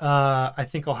what I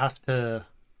think I'll have to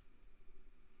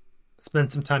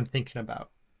spend some time thinking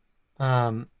about.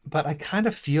 But I kind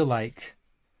of feel like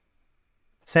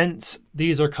since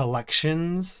these are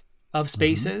collections of Mm-hmm.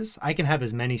 spaces, I can have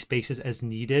as many spaces as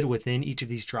needed within each of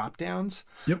these drop downs.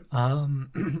 Yep.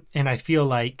 And I feel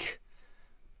like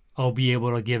I'll be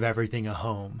able to give everything a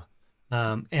home.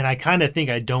 And I kind of think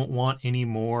I don't want any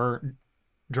more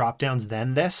drop downs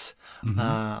than this,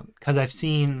 Mm-hmm. because I've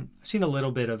seen a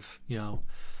little bit of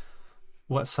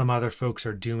what some other folks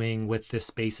are doing with this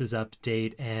spaces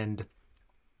update, and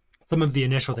some of the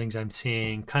initial things I'm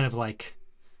seeing kind of like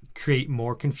create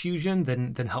more confusion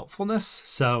than helpfulness.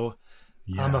 So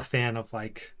I'm a Yeah. fan of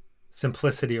like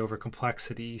simplicity over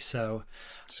complexity. So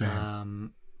Same.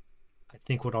 um, I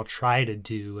think what I'll try to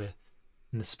do,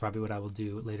 and this is probably what I will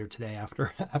do later today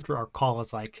after after our call,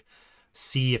 is like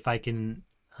see if I can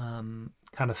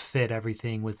kind of fit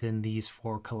everything within these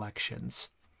four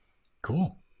collections.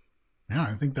 Cool. Yeah,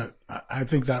 I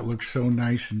think that looks so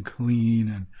nice and clean,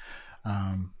 and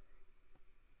um,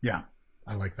 yeah,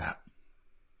 I like that.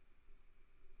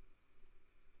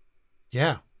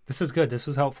 Yeah, this is good. This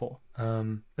was helpful.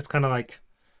 It's kind of like,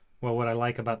 well, what I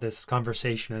like about this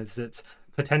conversation is it's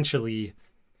potentially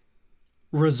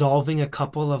resolving a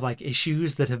couple of like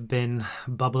issues that have been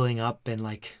bubbling up and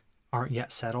like aren't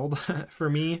yet settled for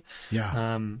me.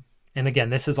 Yeah. Um, and again,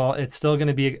 this is all, it's still going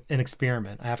to be an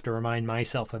experiment. I have to remind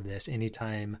myself of this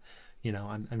anytime,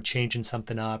 I'm changing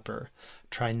something up or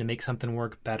trying to make something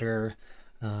work better,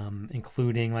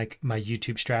 including like my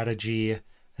YouTube strategy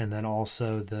and then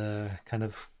also the kind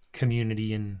of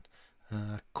community and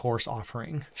course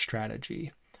offering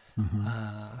strategy. Mm-hmm.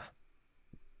 Uh,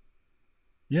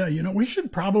 Yeah, we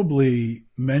should probably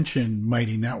mention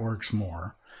Mighty Networks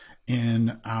more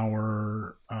in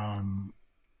our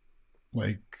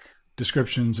like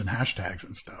descriptions and hashtags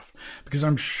and stuff, because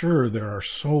I'm sure there are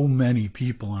so many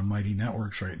people on Mighty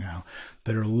Networks right now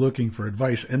that are looking for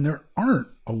advice, and there aren't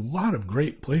a lot of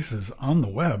great places on the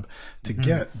web to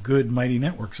get good Mighty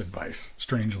Networks advice,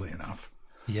 strangely enough.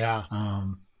 Yeah.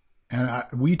 And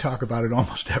we talk about it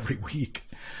almost every week.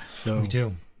 So We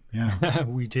do. yeah.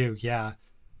 We do. Yeah.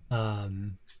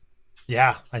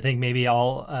 Yeah. I think maybe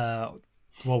we'll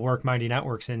work Mighty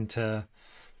Networks into,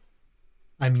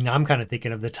 I mean, I'm kind of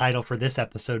thinking of the title for this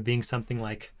episode being something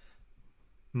like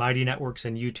Mighty Networks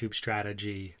and YouTube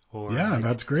Strategy, or Yeah, like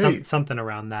that's great. something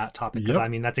around that topic. Because Yep. I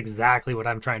mean, that's exactly what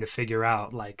I'm trying to figure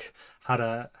out, like how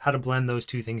to blend those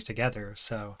two things together.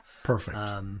 So Perfect.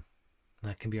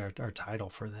 that can be our title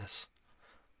for this.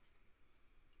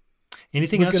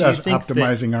 Anything Look else at you us think that,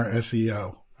 optimizing our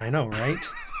SEO. I know, right?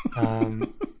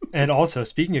 And also,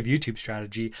 speaking of YouTube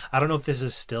Strategy, I don't know if this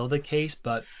is still the case,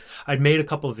 but I'd made a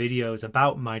couple of videos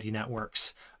about Mighty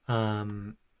Networks.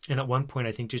 And at one point,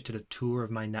 I think just did a tour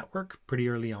of my network pretty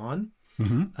early on.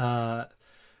 What's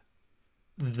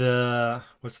the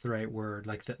right word?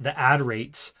 Like the ad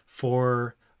rates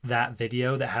for that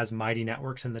video that has Mighty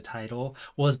Networks in the title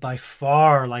was by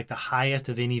far like the highest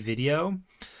of any video,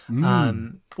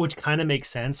 which kind of makes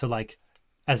sense. So like,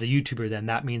 as a YouTuber, then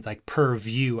that means like per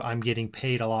view, I'm getting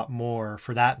paid a lot more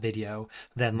for that video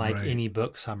than like Right. any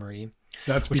book summary.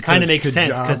 That's Which kind of makes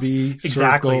sense because Kajabi,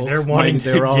 exactly Circle, they're wanting Mighty,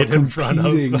 to they're all get in front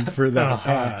competing of for that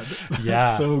ad. Yeah,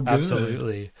 That's so good.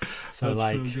 absolutely. So That's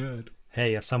like, so good.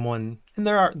 hey, if someone, and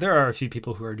there are a few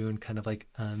people who are doing kind of like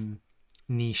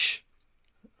niche,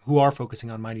 who are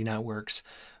focusing on Mighty Networks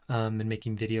and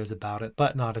making videos about it,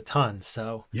 but not a ton.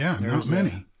 So Yeah, not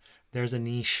many. There's a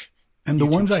niche. And the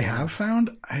YouTube ones I channel. have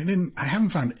found, I haven't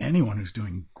found anyone who's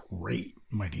doing great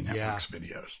Mighty Networks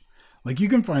videos. Like you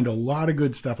can find a lot of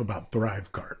good stuff about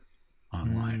ThriveCart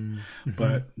online,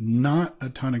 but not a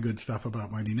ton of good stuff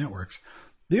about Mighty Networks.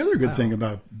 The other good thing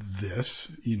about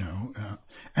this, and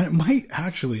it might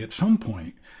actually at some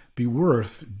point be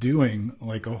worth doing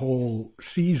like a whole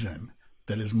season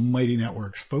that is Mighty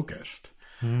Networks focused.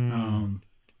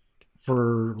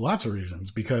 For lots of reasons,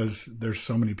 because there's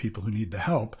so many people who need the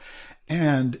help,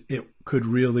 and it could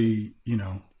really,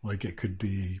 like it could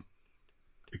be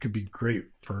great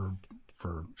for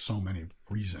so many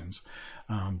reasons.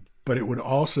 But it would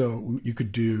also, you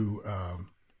could do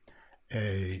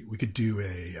a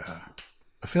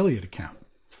affiliate account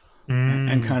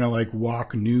and kind of like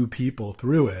walk new people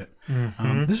through it.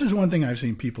 This is one thing I've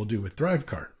seen people do with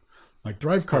ThriveCart. Like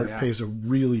ThriveCart pays a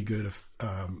really good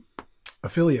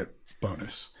affiliate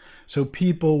bonus. So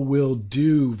people will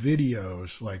do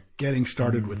videos like getting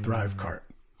started with ThriveCart.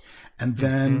 And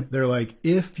then they're like,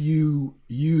 if you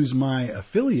use my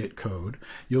affiliate code,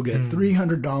 you'll get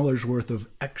 $300 worth of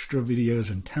extra videos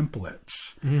and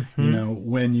templates,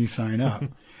 when you sign up.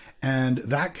 And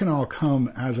that can all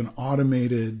come as an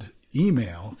automated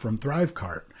email from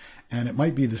ThriveCart. And it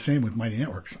might be the same with Mighty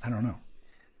Networks. I don't know.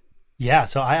 Yeah.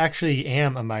 So I actually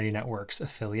am a Mighty Networks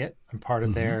affiliate. I'm part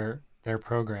of their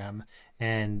program.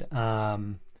 And,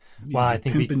 well, I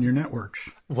think pimping your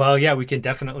networks. Well, yeah, we can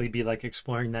definitely be like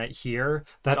exploring that here.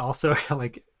 That also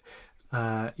like,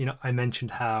 I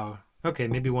mentioned how, okay,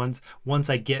 maybe once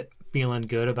I get feeling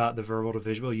good about the Verbal to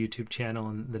Visual YouTube channel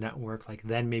and the network, like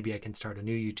then maybe I can start a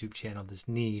new YouTube channel, this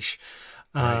niche.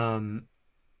 Right.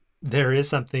 There is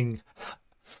something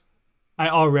I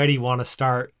already want to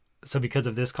start. So because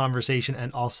of this conversation,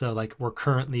 and also like we're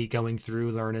currently going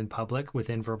through Learn in Public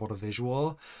within Verbal to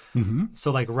Visual.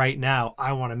 So like right now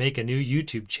I want to make a new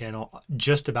YouTube channel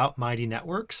just about Mighty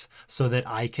Networks so that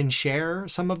I can share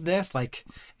some of this, like,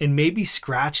 and maybe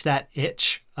scratch that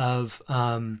itch of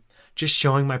just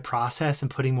showing my process and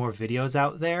putting more videos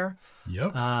out there.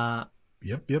 Yep.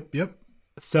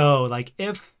 So like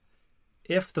if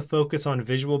the focus on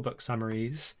visual book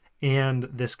summaries and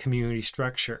this community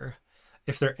structure,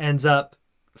 if there ends up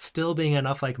still being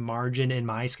enough like margin in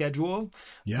my schedule,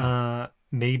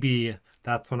 maybe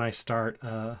that's when I start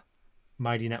a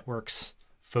Mighty Networks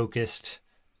focused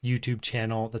YouTube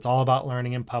channel that's all about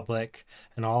learning in public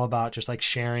and all about just like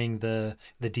sharing the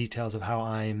details of how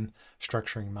I'm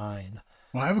structuring mine.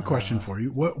 Well, I have a question for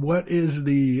you. What is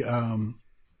the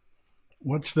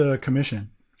what's the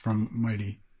commission from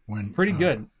Mighty? When pretty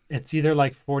good. It's either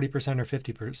like 40% or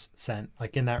 50%,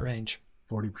 like in that range.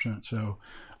 40%. So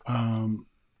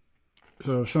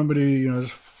if somebody, is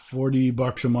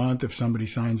 $40 a month, if somebody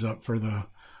signs up for the,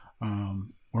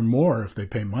 or more if they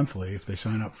pay monthly, if they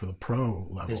sign up for the pro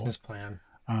level business plan.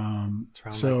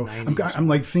 So like I'm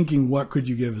like thinking, what could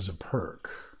you give as a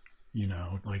perk,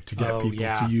 like to get people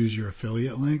to use your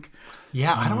affiliate link?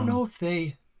 Yeah. I don't know if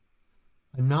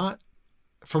I'm not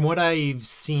from what I've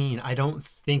seen, I don't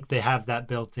think they have that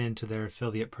built into their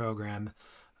affiliate program.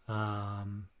 As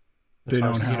They far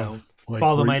don't as, have like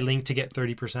follow where my link to get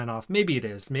 30% off. Maybe it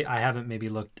is. I haven't maybe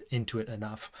looked into it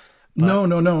enough, but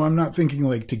no. I'm not thinking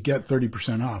like to get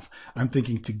 30% off. I'm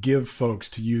thinking to give folks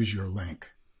to use your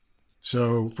link.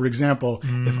 So, for example,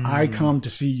 if I mm, come to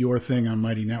see your thing on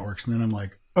Mighty Networks, and then I'm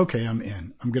like, okay, I'm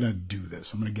in. I'm going to do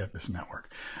this. I'm going to get this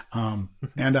network.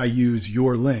 And I use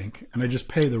your link and I just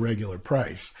pay the regular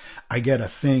price. I get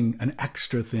an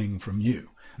extra thing from you.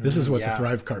 This is what the yeah,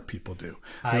 Thrivecart people do.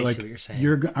 They're I see what like, you're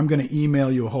saying. I'm going to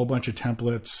email you a whole bunch of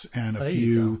templates and a There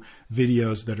you go. few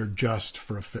videos that are just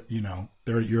for,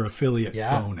 they're your affiliate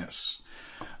Yeah. bonus.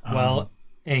 Well,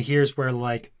 and here's where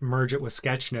like merge it with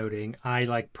sketchnoting. I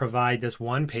like provide this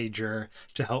one pager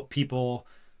to help people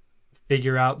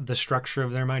figure out the structure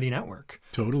of their Mighty network.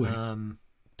 Totally. Um,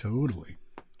 Totally.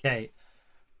 okay.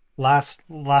 Last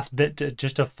bit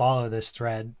just to follow this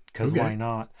thread, because Okay. why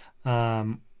not?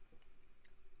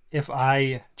 If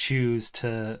I choose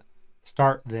to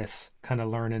start this kind of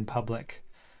learn in public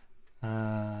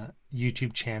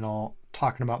YouTube channel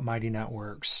talking about Mighty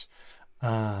Networks,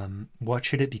 what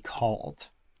should it be called?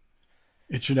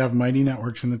 It should have Mighty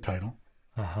Networks in the title.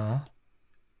 Uh-huh.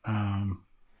 Um,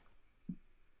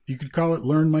 you could call it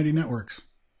Learn Mighty Networks.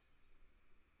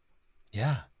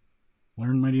 Yeah.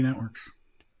 Learn Mighty Networks.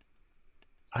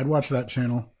 I'd watch that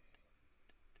channel.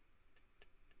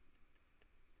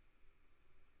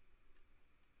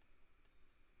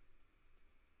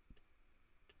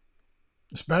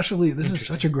 Especially, this is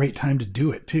such a great time to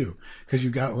do it too, because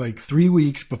you've got like 3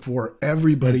 weeks before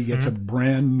everybody gets a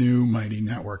brand new Mighty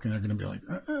Network, and they're going to be like,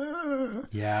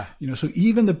 Yeah. So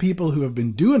even the people who have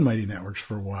been doing Mighty Networks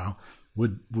for a while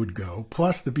would go,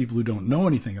 plus the people who don't know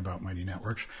anything about Mighty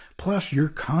Networks, plus your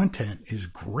content is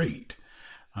great.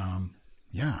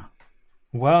 Yeah.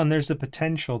 Well, and there's the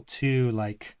potential to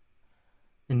like,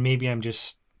 and maybe I'm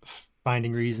just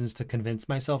finding reasons to convince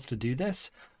myself to do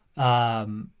this.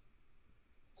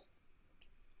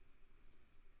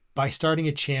 By starting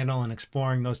a channel and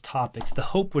exploring those topics, the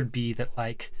hope would be that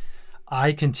like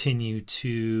I continue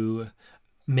to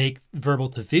make verbal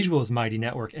to visuals Mighty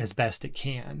Network as best it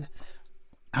can,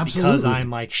 Absolutely. because I'm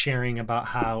like sharing about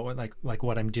how like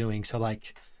what I'm doing. So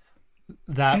like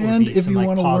that would And be if some you like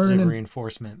want to positive learn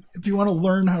reinforcement. if you want to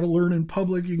learn how to learn in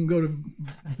public, you can go to,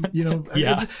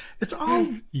 Yeah. it's all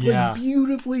Yeah. like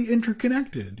beautifully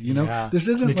interconnected. Yeah. This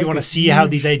isn't. And if like you want a to see how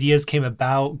huge- these ideas came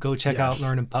about, go check out Yes.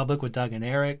 Learn in Public with Doug and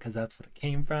Eric, because that's what it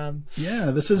came from.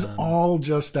 Yeah, this is all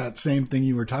just that same thing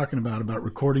you were talking about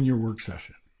recording your work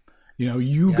session.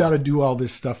 You got to do all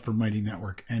this stuff for Mighty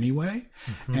Network anyway.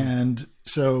 And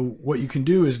so what you can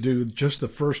do is do just the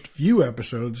first few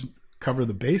episodes, cover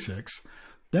the basics.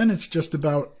 Then it's just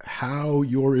about how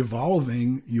you're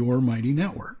evolving your Mighty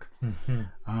Network.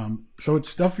 So it's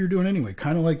stuff you're doing anyway,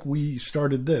 kind of like we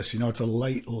started this. It's a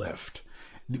light lift.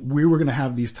 We were going to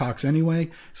have these talks anyway,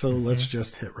 so let's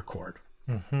just hit record.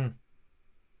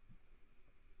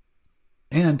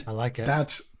 And I like it.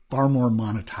 that's far more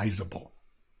monetizable.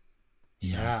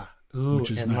 Yeah. Ooh,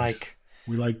 Which is and nice. like,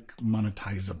 We like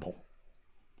monetizable.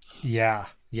 yeah,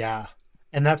 yeah.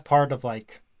 And that's part of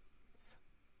like,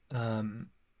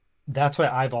 that's why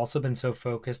I've also been so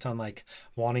focused on like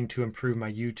wanting to improve my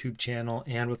YouTube channel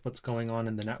and with what's going on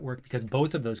in the network, because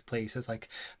both of those places, like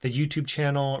the YouTube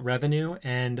channel revenue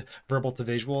and verbal to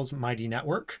visuals Mighty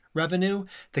Network revenue,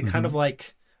 they kind of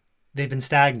like, they've been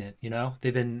stagnant,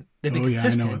 they've been consistent. Yeah,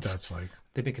 I know what that's like.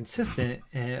 They've been consistent,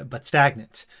 but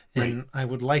stagnant. And Right. I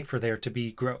would like for there to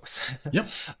be growth. Yep.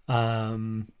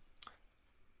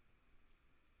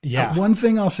 Yeah. One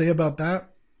thing I'll say about that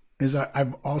is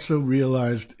I've also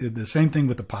realized the same thing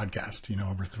with the podcast,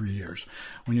 over 3 years.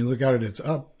 When you look at it, it's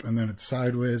up and then it's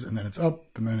sideways and then it's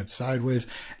up and then it's sideways.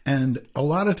 And a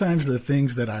lot of times the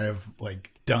things that I have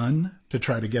like done to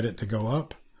try to get it to go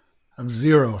up have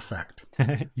zero effect.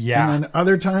 Yeah. And then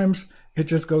other times it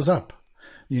just goes up,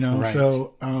 Right.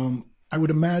 So I would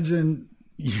imagine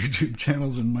YouTube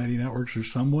channels and Mighty Networks are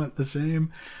somewhat the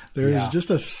same. There is just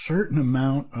a certain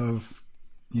amount of,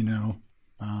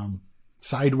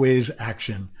 sideways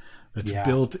action that's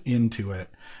built into it.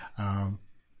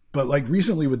 But like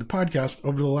recently with the podcast,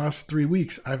 over the last 3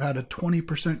 weeks, I've had a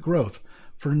 20% growth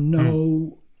for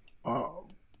no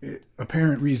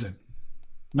apparent reason.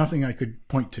 Nothing I could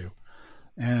point to.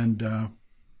 And,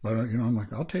 but I'm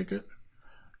like, I'll take it,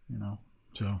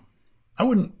 so I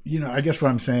wouldn't, I guess what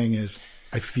I'm saying is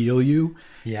I feel you.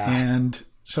 Yeah. And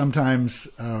sometimes,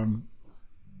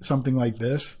 something like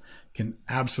this can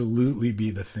absolutely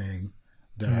be the thing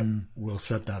that will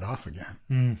set that off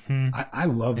again. I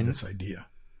love this idea.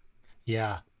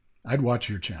 Yeah. I'd watch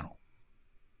your channel.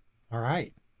 All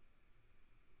right.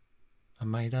 I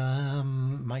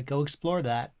might go explore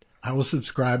that. I will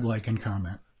subscribe, like, and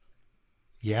comment.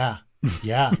 Yeah.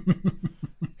 Yeah.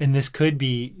 And this could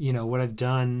be, what I've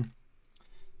done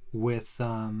with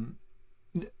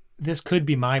this could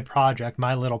be my project,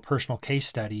 my little personal case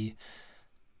study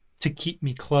to keep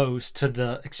me close to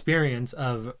the experience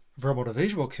of verbal to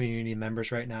visual community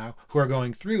members right now who are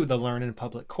going through the Learn in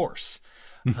Public course.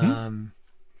 Mm-hmm.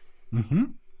 Mm-hmm.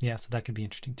 Yeah, so that could be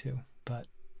interesting too. But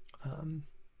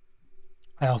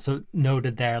I also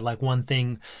noted there, like, one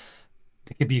thing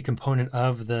that could be a component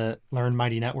of the Learn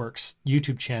Mighty Networks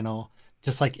YouTube channel,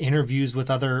 just like interviews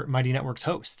with other Mighty Networks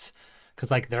hosts,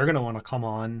 because like they're going to want to come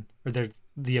on, or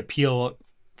the appeal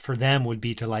for them would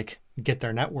be to like get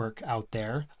their network out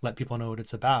there, let people know what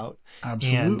it's about.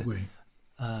 Absolutely.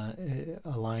 And it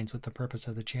aligns with the purpose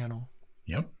of the channel.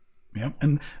 Yep. Yep.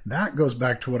 And that goes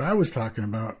back to what I was talking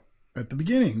about at the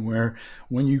beginning, where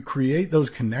when you create those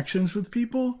connections with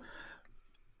people,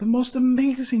 the most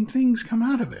amazing things come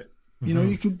out of it. You know,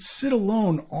 you can sit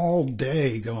alone all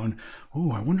day going,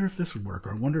 oh, I wonder if this would work,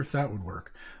 or I wonder if that would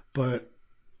work. But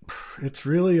it's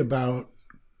really about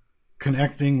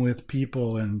connecting with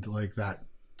people and like that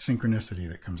synchronicity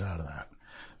that comes out of that.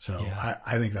 So yeah.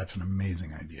 I think that's an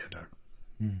amazing idea, Doug.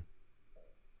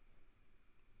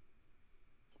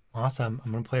 Awesome.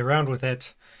 I'm going to play around with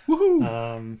it.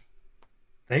 Woohoo!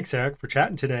 Thanks, Eric, for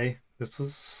chatting today. This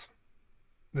was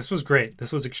great.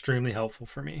 This was extremely helpful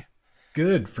for me.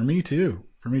 Good. For me too.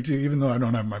 Even though I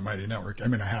don't have my Mighty Network. I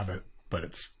mean, I have it, but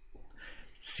it's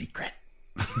secret.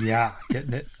 Yeah,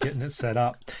 getting it set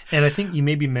up. And I think you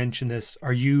maybe mentioned this.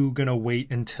 Are you going to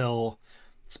wait until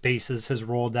Spaces has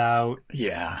rolled out?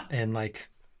 Yeah. And like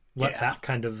let that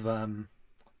kind of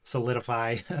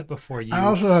solidify before you I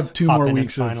also have 2 more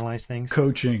weeks of finalize things.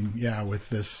 Coaching. Yeah. With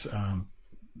this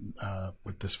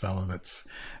fellow that's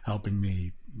helping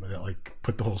me like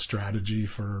put the whole strategy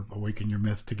for Awaken Your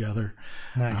Myth together.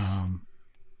 Nice.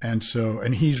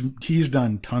 And he's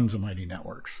done tons of Mighty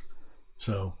Networks.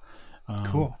 So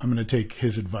cool. I'm going to take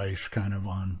his advice kind of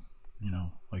on,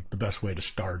 like the best way to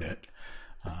start it.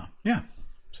 Yeah.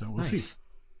 So we'll see.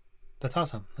 That's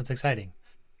awesome. That's exciting.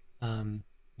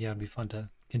 It'd be fun to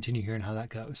continue hearing how that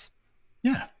goes.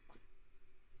 Yeah.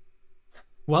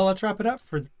 Well, let's wrap it up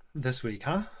for this week,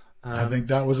 huh? I think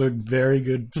that was a very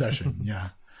good session. Yeah.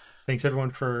 Thanks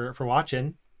everyone for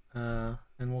watching, and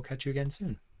we'll catch you again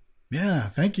soon. Yeah.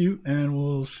 Thank you. And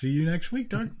we'll see you next week,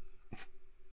 Doug.